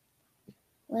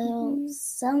 Well,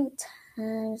 sometimes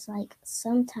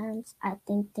I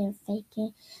think they're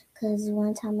faking. Because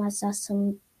one time I saw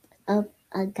a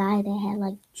guy that had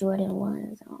like Jordan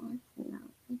 1s on. You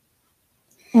know.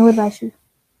 And what about you?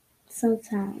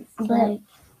 Sometimes, But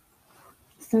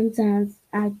sometimes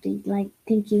I be like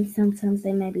thinking sometimes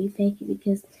they might be faking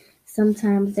because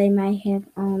sometimes they might have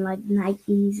on like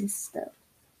Nikes and stuff.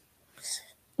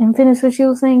 And finish what you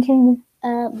were saying, King.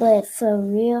 but for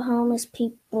real homeless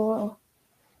people,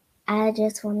 I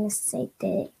just want to say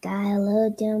that God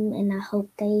love them, and I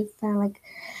hope they find like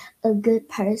a good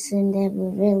person that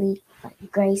will really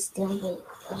like grace them with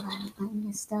a lot of money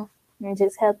and stuff. And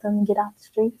just help them get off the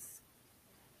streets.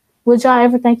 Would y'all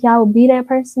ever think y'all would be that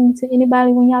person to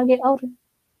anybody when y'all get older?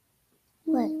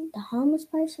 What, the homeless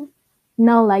person?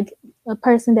 No, like a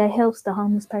person that helps the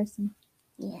homeless person.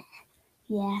 Yeah.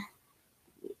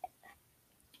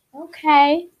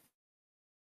 Okay.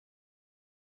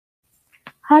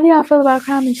 How do y'all feel about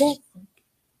crime in Jackson?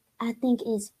 I think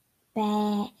it's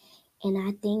bad, and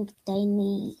I think they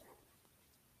need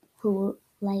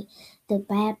like the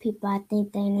bad people. I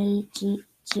think they need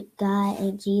God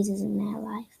and Jesus in their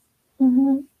life.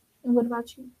 And what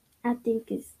about you? I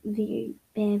think it's very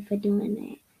bad for doing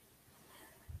that.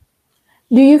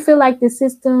 Do you feel like the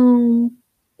system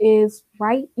is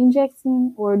right in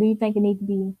Jackson, or do you think it needs to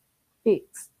be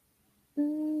fixed?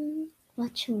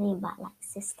 What you mean by like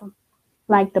system?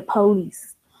 Like the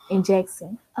police in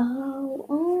Jackson.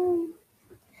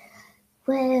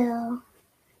 Well,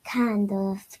 kind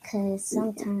of, because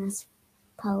sometimes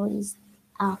police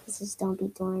officers don't be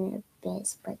doing their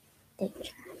best, but they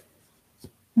try.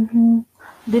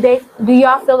 Do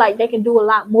y'all feel like they can do a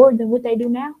lot more than what they do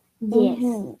now?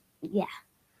 Yes. Yeah.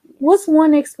 What's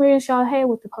one experience y'all had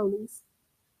with the police?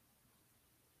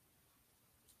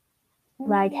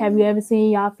 Like, have you ever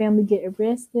seen y'all family get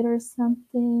arrested or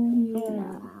something?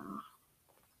 No.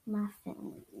 My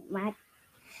family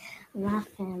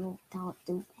don't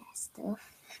do bad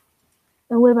stuff.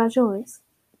 And what about yours?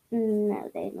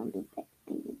 No, they don't do bad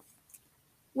things.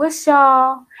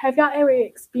 Have y'all ever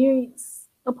experienced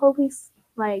a police?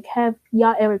 Like, have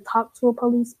y'all ever talked to a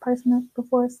police person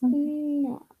before or something?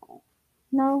 No.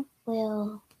 No?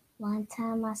 Well, one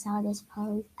time I saw this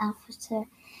police officer,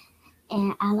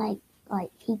 and I like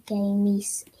he gave me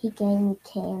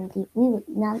candy. We would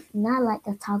not like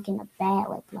to talk in a bad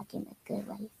way, but like in a good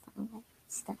way, fun way,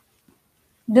 stuff.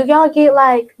 Do y'all get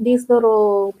like these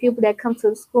little people that come to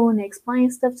the school and explain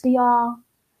stuff to y'all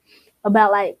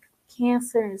about like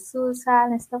cancer and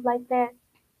suicide and stuff like that?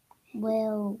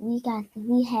 Well, we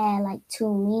had like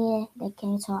 2 men that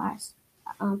came to our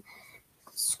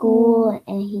school,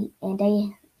 and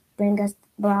they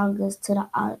brought us to the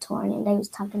auditorium, and they was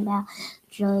talking about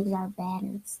drugs are bad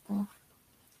and stuff.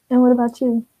 And what about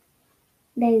you?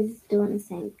 They was doing the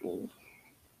same thing.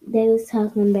 They was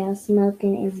talking about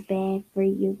smoking is bad for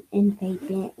you and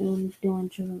vaping and doing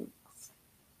drugs.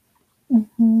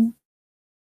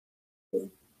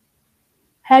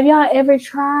 Have y'all ever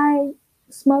tried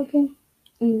smoking?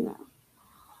 No.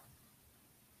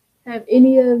 Have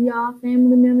any of y'all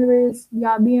family members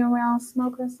y'all been around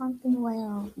smoke or something?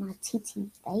 Well, my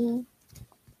TT babe.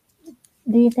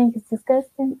 Do you think it's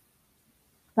disgusting?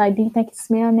 Like, do you think it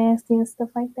smells nasty and stuff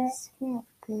like that? Smell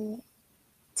good.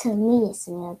 To me, it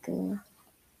smells good.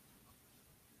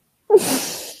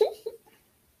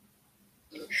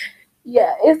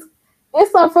 Yeah, it's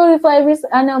some fruity flavors.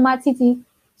 I know my TT,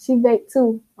 she baked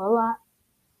too a lot,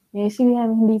 and she be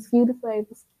having these fruity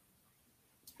flavors.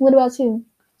 What about you?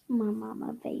 My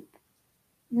mama vape.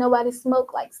 Nobody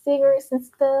smoke like cigarettes and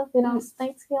stuff. They don't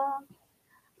stink to y'all.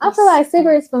 I feel Yes. like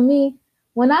cigarettes for me.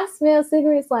 When I smell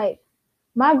cigarettes, like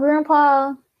my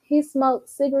grandpa, he smoked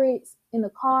cigarettes in the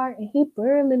car and he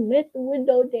barely let the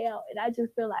window down, and I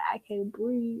just feel like I can't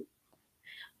breathe.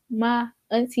 My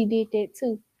auntie did that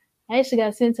too. I actually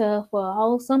got sent to her for a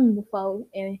whole summer before,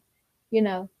 and you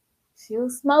know, she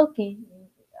was smoking. And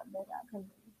I couldn't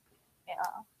breathe at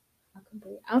all. I couldn't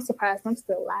breathe. I'm surprised I'm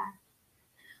still alive.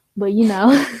 But you know,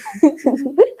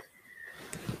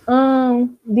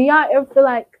 do y'all ever feel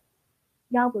like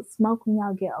y'all would smoke when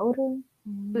y'all get older?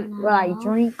 No. Or like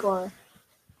drink or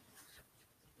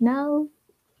no?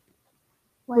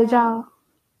 Would Well, y'all?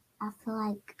 I feel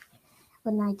like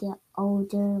when I get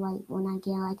older, like when I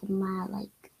get like in my like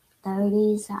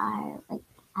 30s, I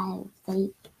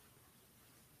vape.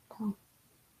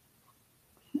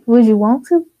 Would you want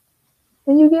to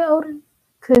when you get older?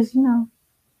 Cause you know,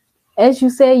 as you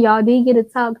said, y'all did get a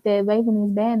talk that vaping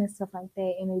is bad and stuff like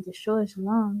that, and it destroys your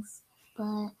lungs.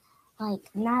 But like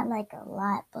not like a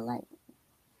lot, but like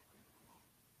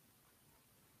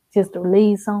Just to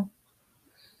release some.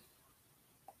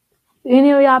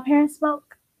 Any of y'all parents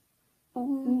smoke?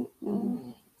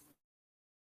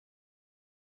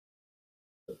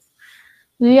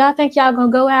 Do y'all think y'all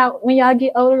gonna go out when y'all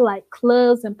get older, like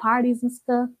clubs and parties and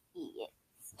stuff?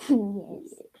 yes. Do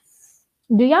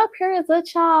y'all parents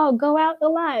let y'all go out a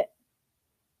lot?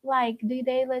 Like, do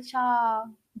they let y'all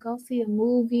go see a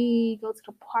movie, go to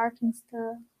the park and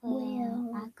stuff?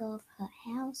 Well, I go to her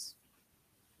house.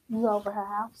 You go over her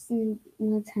house?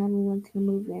 One time we went to the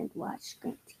movie and watched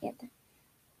it together.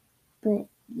 But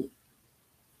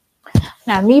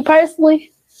Now, me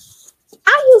personally,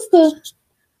 I used to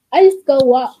go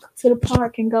walk to the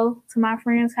park and go to my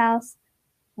friend's house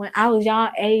when I was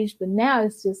y'all age, but now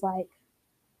it's just like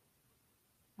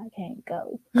I can't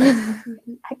go.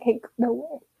 I can't go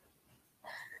nowhere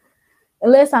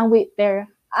unless I'm with there.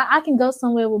 I can go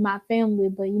somewhere with my family,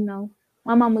 but you know,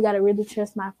 my mama gotta really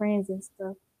trust my friends and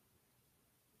stuff.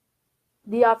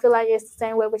 Do y'all feel like it's the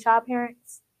same way with y'all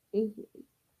parents?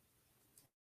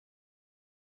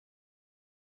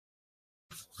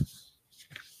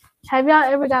 Have y'all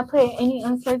ever got put in any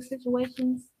unsafe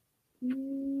situations?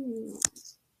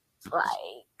 Like,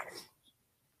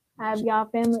 have y'all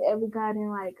family ever gotten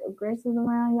like aggressive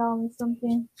around y'all or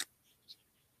something?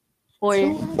 Or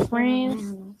your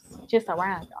friends just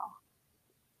around y'all?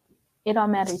 It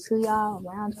don't matter to y'all,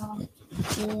 around y'all.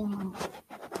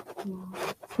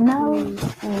 No.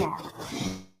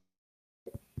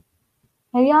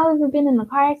 Have y'all ever been in a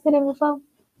car accident before?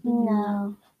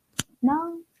 No.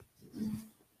 No.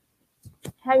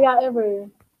 Have y'all ever?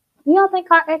 Do y'all think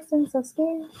car accidents are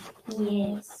scary?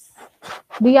 Yes.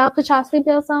 Do y'all put y'all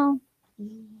seatbelts on?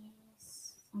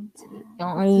 Yes.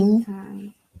 Sometimes.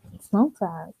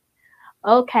 Sometimes.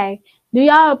 Okay. Do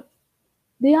y'all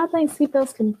think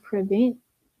seatbelts can prevent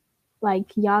like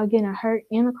y'all getting hurt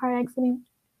in a car accident,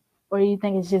 or do you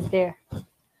think it's just there?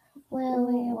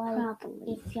 Well, like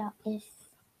probably. if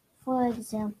for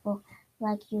example,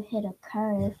 like you hit a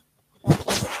curve, like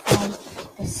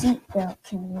the seatbelt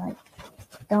can like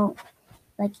don't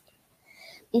like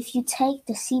if you take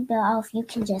the seatbelt off, you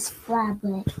can just fly,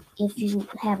 but if you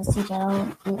have a seatbelt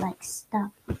on, it like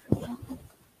stops.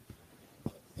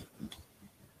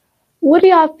 What do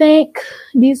y'all think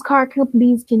these car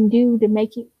companies can do to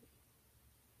make it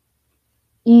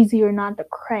easier not to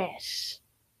crash?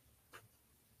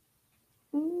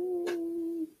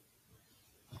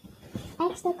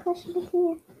 Ask that question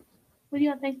again. What do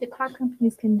y'all think the car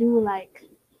companies can do, like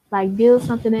build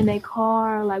something in their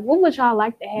car? Like, what would y'all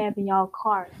like to have in y'all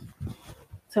car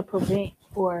to prevent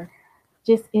or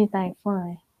just anything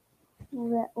fun?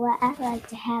 What I like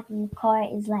to have in the car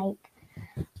is like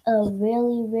a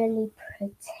really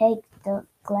protect the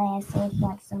glass, so if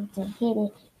like something hit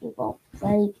it, it won't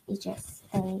break. It just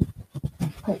stay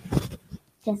put,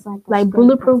 just like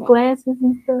bulletproof glasses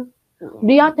and stuff. Yeah.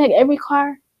 Do y'all think every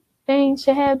car thing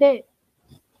should have that?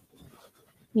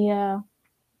 Yeah.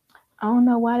 I don't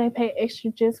know why they pay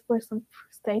extra just for some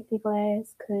safety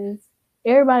glass, because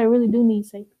everybody really do need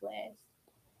safety glass,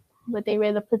 but they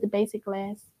rather put the basic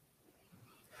glass.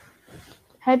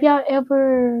 Have y'all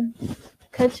ever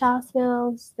cut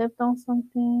yourselves, stepped on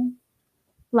something?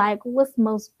 Like, what's the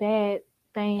most bad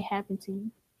thing happened to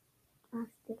you? I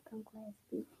stepped on glass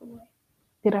before.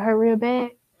 Did it hurt real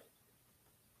bad?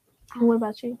 What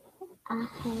about you? I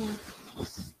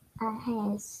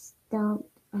had stumped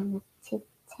on a tic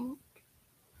tac.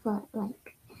 But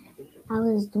like I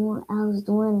was doing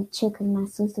a trick and my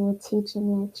sister was teaching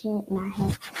me a trick and I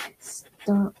had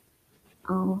stumped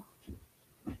on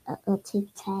a tic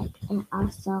tac and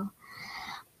also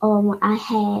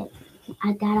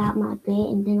I got out my bed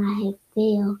and then I had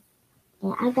fell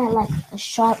and I got like a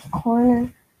sharp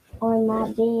corner on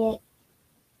my bed,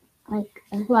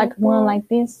 like one like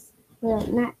this.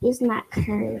 Well, it's not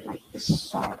curved, like it's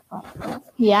sharp up there.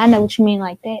 Yeah, I know what you mean,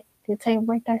 like that. The table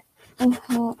right there. And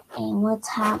one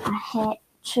time I had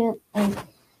tripped and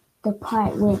the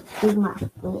part went through my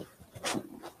foot.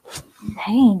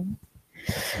 Dang.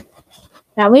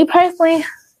 Now, me personally,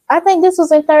 I think this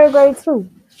was in 3rd grade too.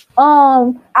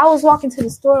 I was walking to the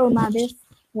store with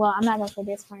I'm not gonna say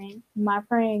best friend, my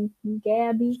friend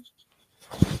Gabby.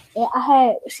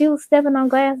 And she was stepping on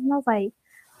glass, and I was like,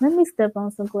 let me step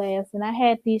on some glass. And I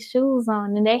had these shoes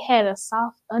on, and they had a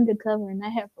soft undercover, and I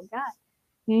had forgot.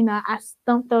 You know, I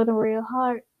stumped on them real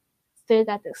hard. Still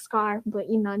got the scar, but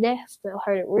that still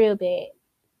hurt real bad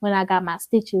when I got my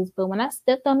stitches. But when I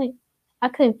stepped on it, I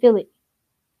couldn't feel it.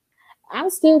 I'm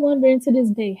still wondering to this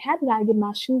day, how did I get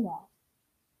my shoe off?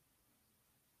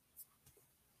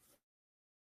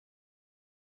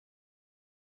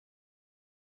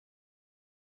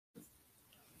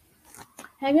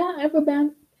 Have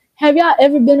y'all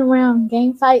ever been around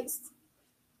gang fights?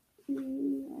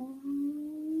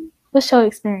 What's your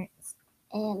experience?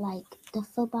 And like the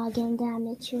football game that I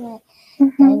met you at,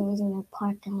 they was in the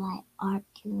parking lot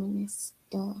arguing and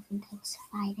stuff, and they was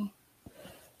fighting.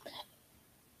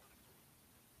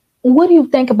 What do you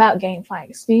think about gang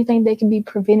fights? Do you think they can be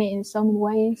prevented in so many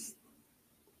ways?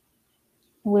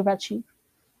 What about you?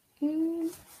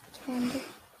 Kind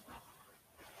of.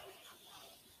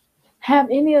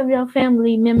 Have any of your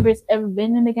family members ever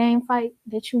been in a gang fight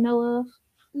that you know of?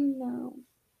 No.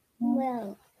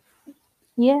 Well.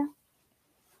 Yeah.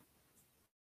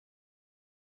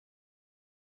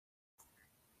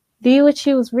 Do you wish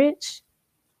you was rich?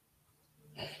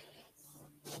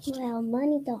 Well,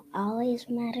 money don't always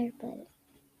matter, but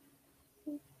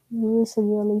You wish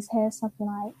you at least had something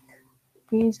like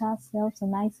beach ourselves, a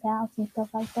nice house and stuff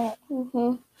like that.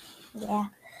 Yeah.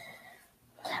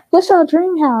 What's your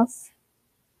dream house?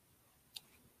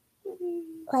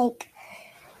 Like,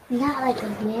 not like a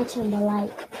mansion, but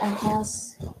like a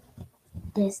house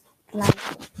that's like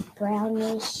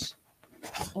brownish,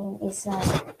 and it's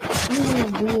like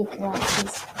big, like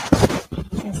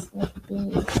it's like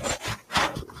big.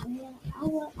 Yeah,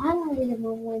 I don't really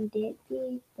want one that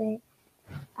big, but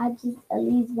I just at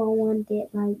least want one that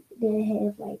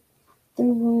have like 3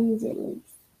 rooms at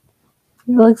least.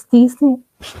 It looks decent.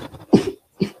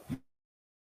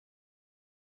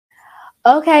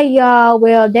 Okay, y'all.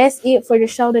 Well, that's it for the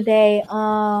show today.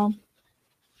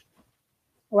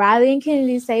 Riley and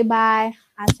Kennedy say bye.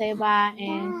 I say bye,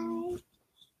 and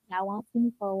I won't see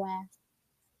you for a while.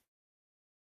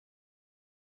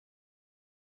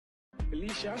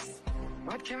 Delicious,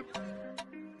 madcap.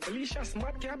 Delicious,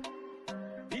 madcap.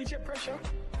 DJ pressure,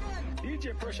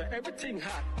 everything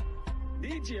hot.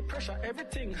 DJ pressure,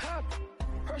 everything hot.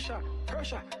 Pressure.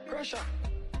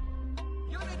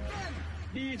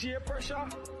 DJ pressure,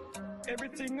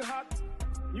 everything hot.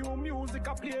 New music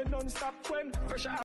I play non-stop when pressure.